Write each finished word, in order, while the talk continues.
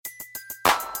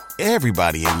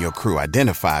Everybody in your crew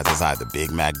identifies as either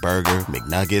Big Mac Burger,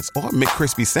 McNuggets, or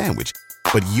McCrispy Sandwich.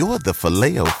 But you're the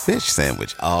Filet-O-Fish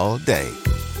Sandwich all day.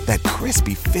 That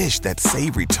crispy fish, that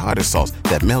savory tartar sauce,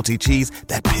 that melty cheese,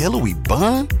 that pillowy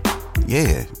bun.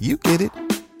 Yeah, you get it.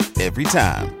 Every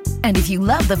time. And if you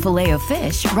love the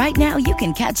Filet-O-Fish, right now you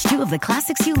can catch two of the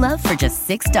classics you love for just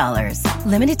 $6.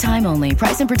 Limited time only.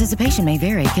 Price and participation may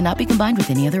vary. Cannot be combined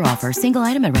with any other offer. Single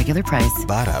item at regular price.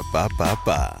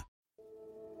 Ba-da-ba-ba-ba.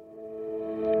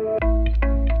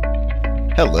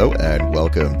 Hello and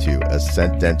welcome to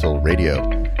Ascent Dental Radio,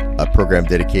 a program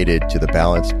dedicated to the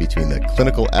balance between the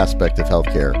clinical aspect of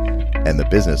healthcare and the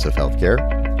business of healthcare.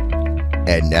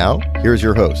 And now, here's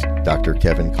your host, Dr.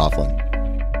 Kevin Coughlin.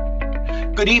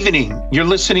 Good evening. You're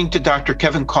listening to Dr.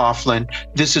 Kevin Coughlin.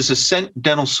 This is Ascent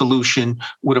Dental Solution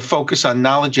with a focus on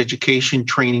knowledge, education,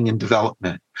 training, and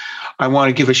development. I want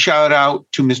to give a shout out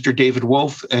to Mr. David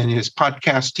Wolf and his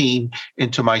podcast team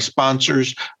and to my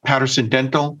sponsors, Patterson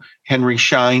Dental, Henry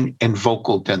Schein, and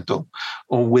Vocal Dental.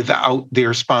 Without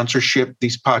their sponsorship,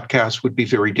 these podcasts would be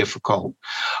very difficult.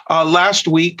 Last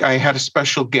week, I had a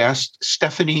special guest,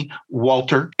 Stephanie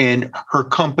Walter, and her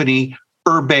company,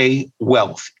 Erbe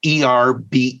Wealth,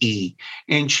 ERBE.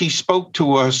 And she spoke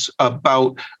to us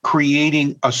about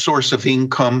creating a source of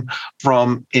income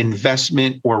from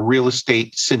investment or real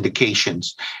estate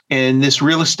syndications. And this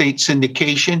real estate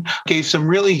syndication gave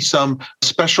some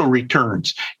special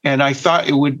returns. And I thought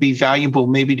it would be valuable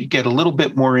maybe to get a little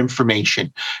bit more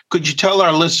information. Could you tell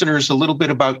our listeners a little bit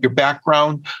about your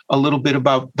background, a little bit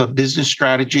about the business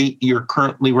strategy you're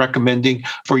currently recommending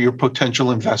for your potential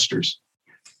investors?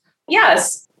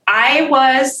 Yes, I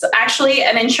was actually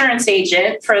an insurance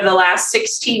agent for the last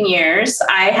 16 years.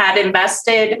 I had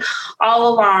invested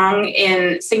all along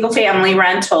in single family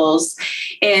rentals.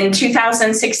 In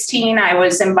 2016, I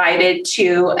was invited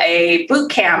to a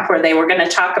boot camp where they were going to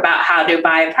talk about how to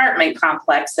buy apartment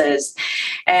complexes.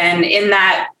 And in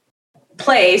that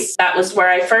place, that was where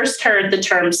I first heard the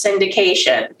term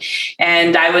syndication.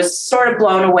 And I was sort of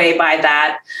blown away by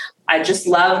that. I just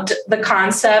loved the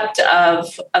concept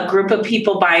of a group of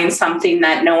people buying something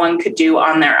that no one could do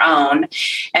on their own.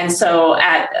 And so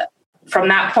from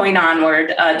that point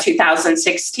onward,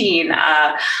 2016,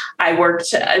 I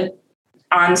worked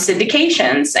on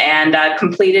syndications and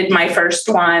completed my first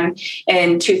one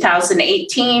in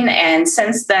 2018. And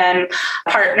since then,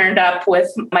 partnered up with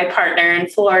my partner in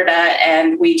Florida,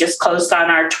 and we just closed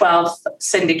on our 12th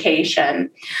syndication.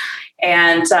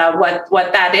 And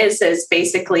what that is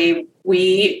basically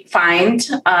we find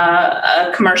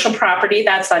a commercial property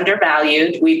that's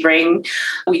undervalued. We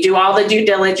do all the due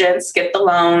diligence, get the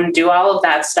loan, do all of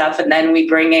that stuff. And then we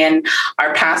bring in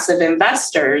our passive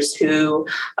investors who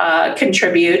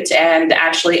contribute and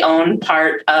actually own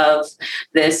part of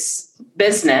this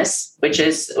business, which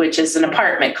is an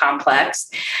apartment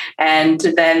complex. And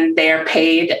then they're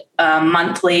paid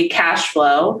monthly cash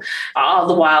flow all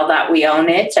the while that we own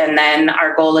it. And then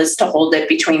our goal is to hold it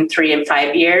between 3 and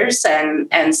 5 years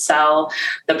and sell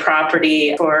the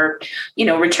property for,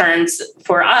 returns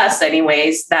for us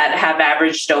anyways that have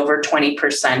averaged over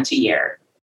 20% a year.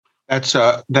 That's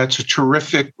a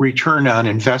terrific return on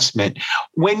investment.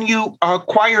 When you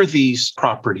acquire these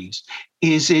properties,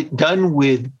 is it done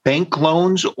with bank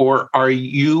loans, or are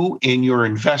you in your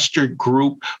investor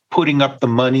group putting up the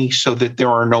money so that there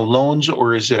are no loans,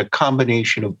 or is it a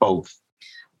combination of both?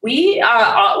 We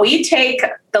take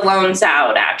the loans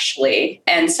out, actually.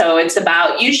 And so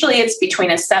usually it's between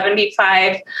a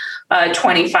 75,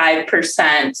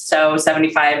 25%. So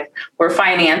 75 we're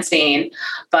financing,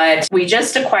 but we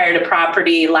just acquired a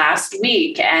property last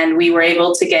week and we were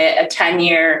able to get a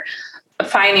 10-year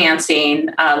financing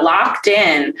locked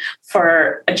in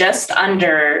for just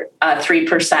under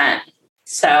 3%.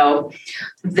 So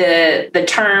the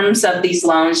terms of these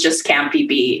loans just can't be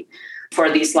beat for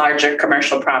these larger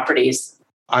commercial properties.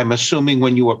 I'm assuming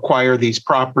when you acquire these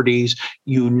properties,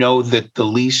 you know that the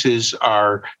leases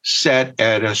are set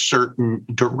at a certain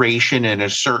duration and a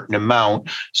certain amount.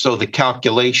 So the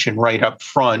calculation right up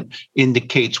front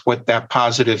indicates what that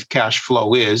positive cash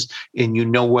flow is. And you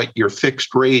know what your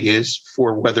fixed rate is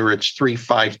for whether it's 3,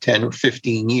 5, 10, or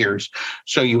 15 years.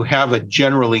 So you have a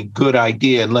generally good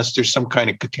idea unless there's some kind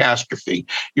of catastrophe.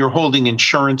 You're holding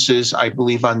insurances, I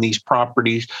believe, on these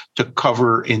properties to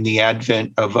cover in the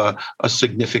advent of a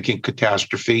significant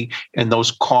catastrophe, and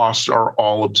those costs are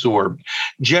all absorbed.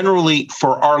 Generally,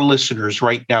 for our listeners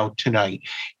right now tonight,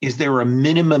 is there a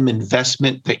minimum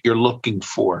investment that you're looking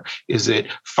for? Is it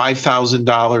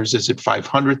 $5,000? Is it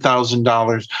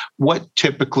 $500,000? What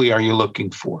typically are you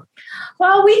looking for?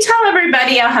 Well, we tell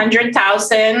everybody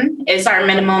 100,000 is our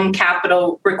minimum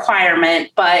capital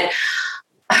requirement, but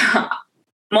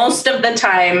most of the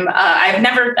time, I've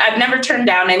never turned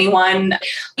down anyone.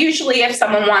 Usually, if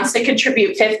someone wants to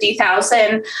contribute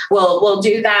 50,000, we'll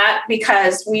do that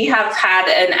because we have had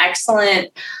an excellent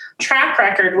track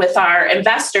record with our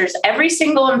investors. Every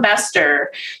single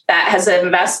investor that has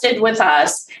invested with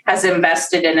us has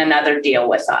invested in another deal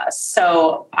with us.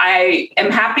 So I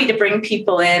am happy to bring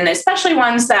people in, especially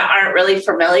ones that aren't really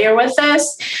familiar with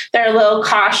this. They're a little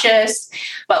cautious,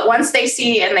 but once they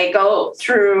see and they go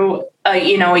through a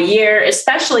year,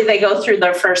 especially they go through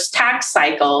their first tax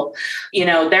cycle,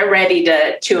 they're ready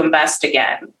to invest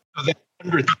again. So that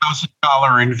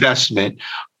 $100,000 investment,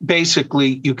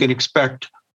 basically you can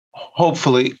expect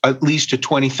hopefully at least a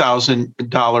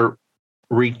 $20,000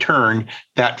 return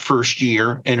that first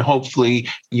year. And hopefully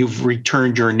you've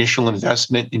returned your initial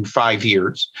investment in 5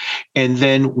 years. And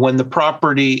then when the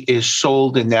property is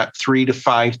sold in that 3 to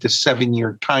 5 to 7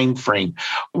 year time frame,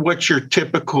 what's your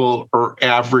typical or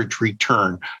average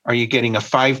return? Are you getting a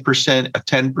 5%, a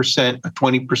 10%, a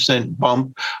 20%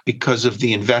 bump because of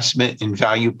the investment in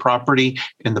value property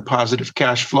and the positive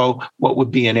cash flow? What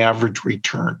would be an average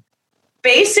return?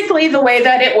 Basically, the way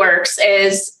that it works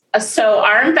is, so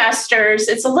our investors,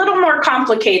 it's a little more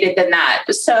complicated than that.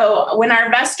 So when our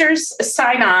investors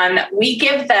sign on, we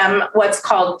give them what's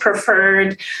called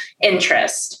preferred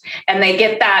interest, and they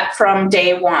get that from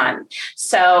day one.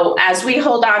 So as we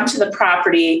hold on to the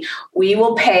property, we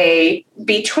will pay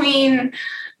between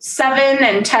 7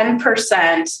 and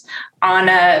 10% on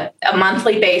a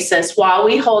monthly basis while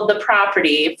we hold the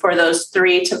property for those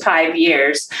 3 to 5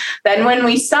 years. Then when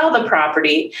we sell the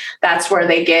property, that's where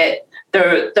they get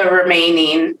the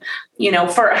remaining.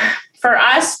 For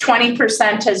us,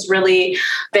 20% has really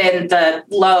been the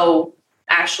low.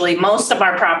 Actually, most of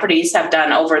our properties have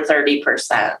done over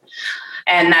 30%.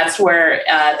 And that's where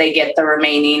they get the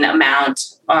remaining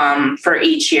amount for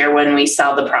each year when we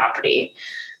sell the property.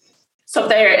 So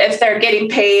if they're getting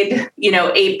paid,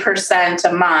 8%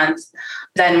 a month,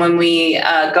 then when we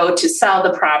go to sell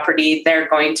the property, they're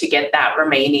going to get that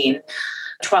remaining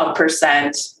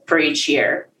 12% for each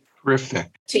year. Terrific.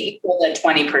 To equal the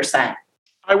 20%.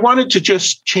 I wanted to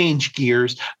just change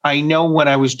gears. I know when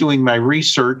I was doing my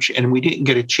research, and we didn't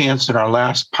get a chance in our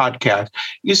last podcast,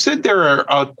 you said there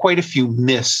are quite a few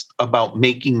myths about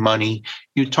making money.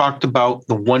 You talked about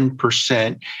the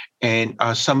 1% and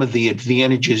some of the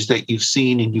advantages that you've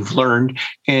seen and you've learned,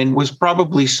 and was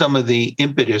probably some of the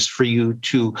impetus for you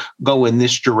to go in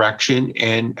this direction.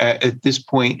 And at this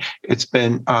point, it's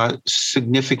been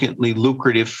significantly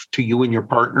lucrative to you and your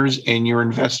partners and your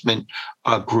investment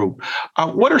group.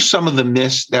 What are some of the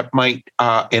myths that might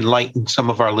enlighten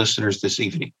some of our listeners this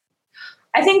evening?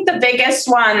 I think the biggest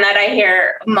one that I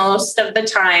hear most of the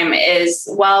time is,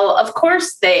 well, of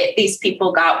course, these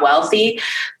people got wealthy.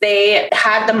 They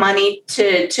had the money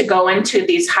to go into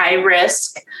these high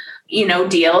risk,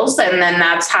 deals, and then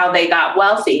that's how they got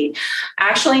wealthy.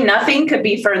 Actually, nothing could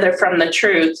be further from the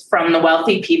truth from the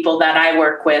wealthy people that I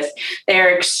work with.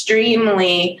 They're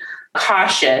extremely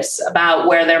cautious about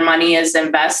where their money is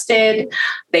invested.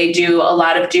 They do a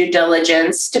lot of due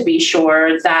diligence to be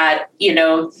sure that,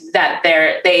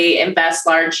 that they invest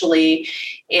largely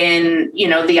in,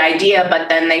 the idea, but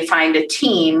then they find a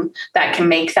team that can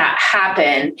make that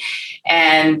happen.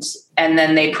 And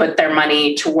then they put their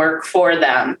money to work for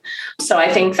them. So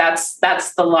I think that's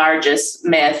the largest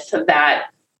myth that,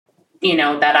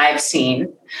 that I've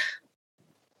seen.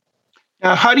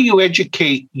 Now, how do you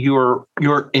educate your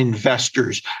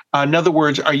investors? In other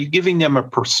words, are you giving them a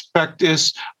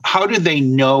prospectus? How do they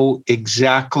know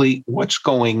exactly what's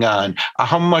going on?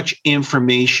 How much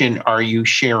information are you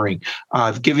sharing?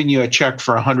 I've given you a check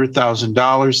for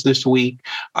 $100,000 this week.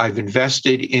 I've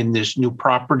invested in this new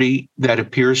property that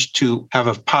appears to have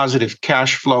a positive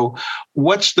cash flow.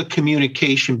 What's the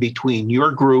communication between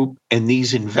your group and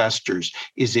these investors?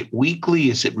 Is it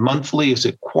weekly? Is it monthly? Is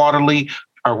it quarterly?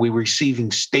 Are we receiving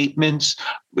statements?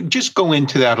 Just go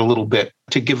into that a little bit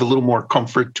to give a little more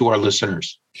comfort to our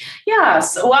listeners.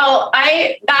 Yes. Well,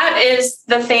 that is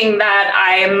the thing that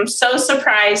I'm so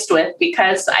surprised with,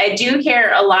 because I do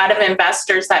hear a lot of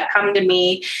investors that come to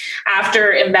me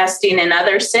after investing in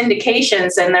other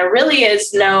syndications, and there really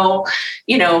is no,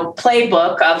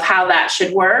 playbook of how that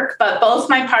should work. But both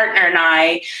my partner and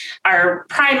I, our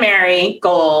primary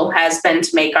goal has been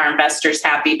to make our investors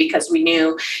happy, because we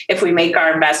knew if we make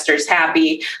our investors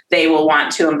happy, they will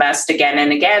want to invest again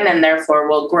and again, and therefore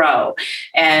will grow.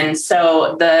 And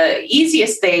so the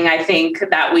easiest thing I think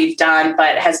that we've done,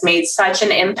 but has made such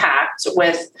an impact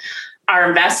with our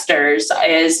investors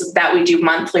is that we do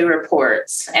monthly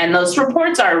reports. And those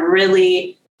reports are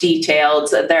really detailed.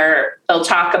 They'll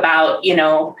talk about,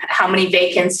 how many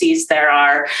vacancies there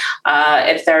are,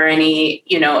 if there are any,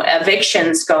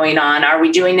 evictions going on. Are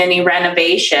we doing any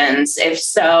renovations? If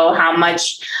so, how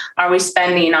much are we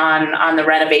spending on the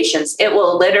renovations? It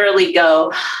will literally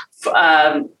go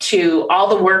to all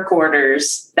the work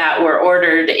orders that were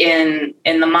ordered in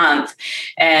the month.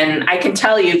 And I can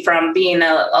tell you from being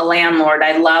a landlord,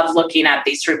 I love looking at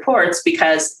these reports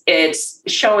because it's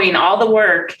showing all the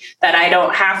work that I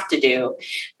don't have to do,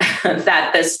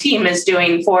 that this team is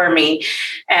doing for me.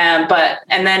 And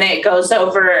then it goes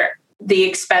over the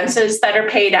expenses that are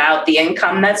paid out, the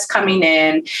income that's coming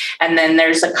in, and then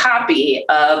there's a copy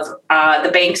of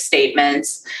the bank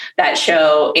statements that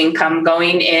show income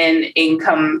going in,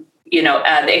 income,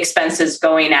 the expenses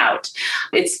going out.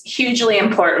 It's hugely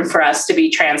important for us to be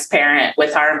transparent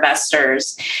with our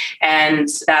investors, and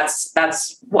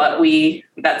that's what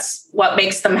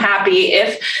makes them happy.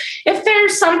 If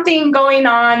there's something going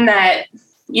on that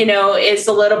is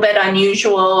a little bit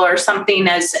unusual or something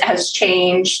has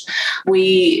changed,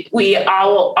 we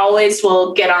always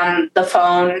will get on the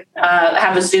phone,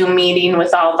 have a Zoom meeting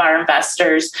with all of our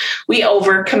investors. We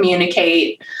over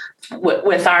communicate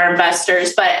with our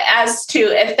investors, but as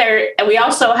to we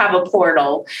also have a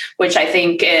portal, which I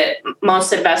think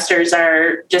most investors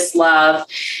just love,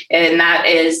 and that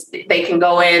is they can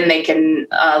go in, they can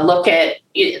look at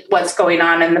what's going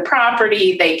on in the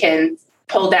property, they can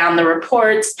pull down the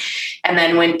reports. And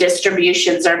then when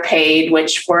distributions are paid,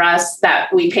 which for us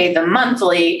that we pay them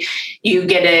monthly, you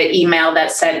get an email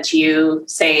that's sent to you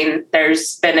saying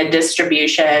there's been a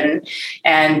distribution,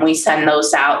 and we send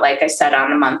those out, like I said,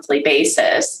 on a monthly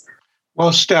basis.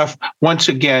 Well, Steph, once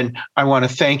again, I want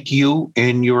to thank you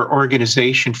and your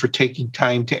organization for taking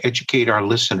time to educate our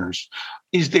listeners.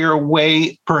 Is there a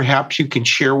way perhaps you can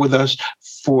share with us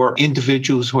for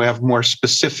individuals who have more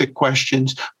specific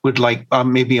questions, would like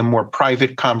maybe a more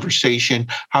private conversation,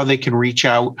 how they can reach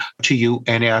out to you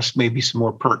and ask maybe some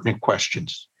more pertinent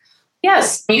questions?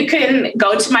 Yes, you can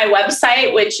go to my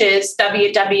website, which is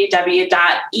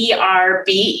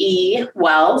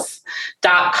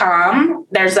www.erbewealth.com.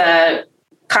 There's a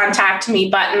contact me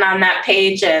button on that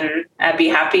page, and I'd be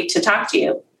happy to talk to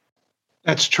you.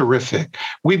 That's terrific.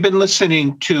 We've been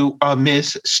listening to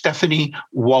Ms. Stephanie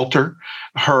Walter.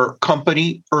 Her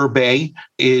company, Erbe,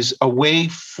 is a way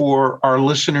for our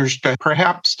listeners to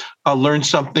perhaps learn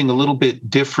something a little bit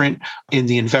different in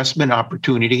the investment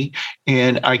opportunity.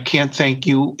 And I can't thank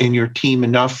you and your team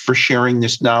enough for sharing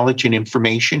this knowledge and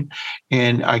information.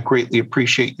 And I greatly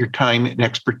appreciate your time and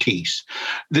expertise.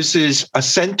 This is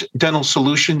Ascent Dental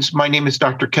Solutions. My name is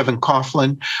Dr. Kevin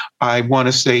Coughlin. I want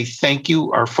to say thank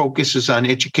you. Our focus is on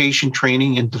education,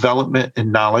 training, and development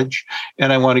and knowledge.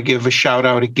 And I want to give a shout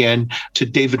out again to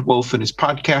David Wolf and his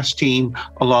podcast team,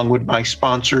 along with my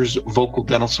sponsors, Vocal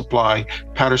Dental Supply,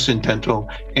 Patterson Dental,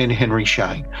 and Henry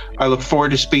Schein. I look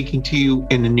forward to speaking to you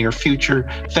in the near future.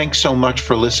 Thanks so much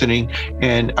for listening.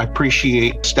 And I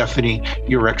appreciate, Stephanie,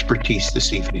 your expertise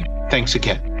this evening. Thanks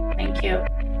again. Thank you.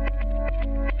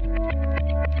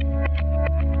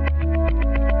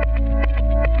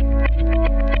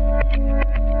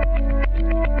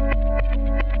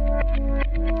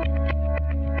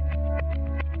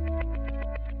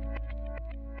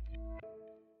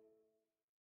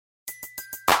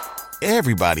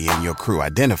 Everybody in your crew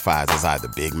identifies as either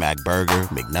Big Mac Burger,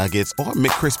 McNuggets, or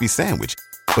McCrispy Sandwich.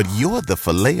 But you're the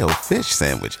Filet-O-Fish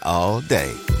Sandwich all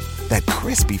day. That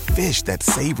crispy fish, that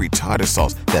savory tartar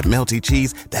sauce, that melty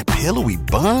cheese, that pillowy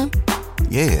bun.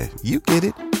 Yeah, you get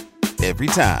it. Every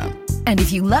time. And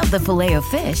if you love the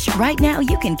Filet-O-Fish, right now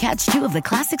you can catch two of the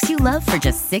classics you love for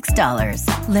just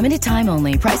 $6. Limited time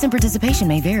only. Price and participation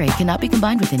may vary. Cannot be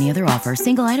combined with any other offer.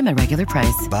 Single item at regular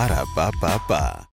price. Ba-da-ba-ba-ba.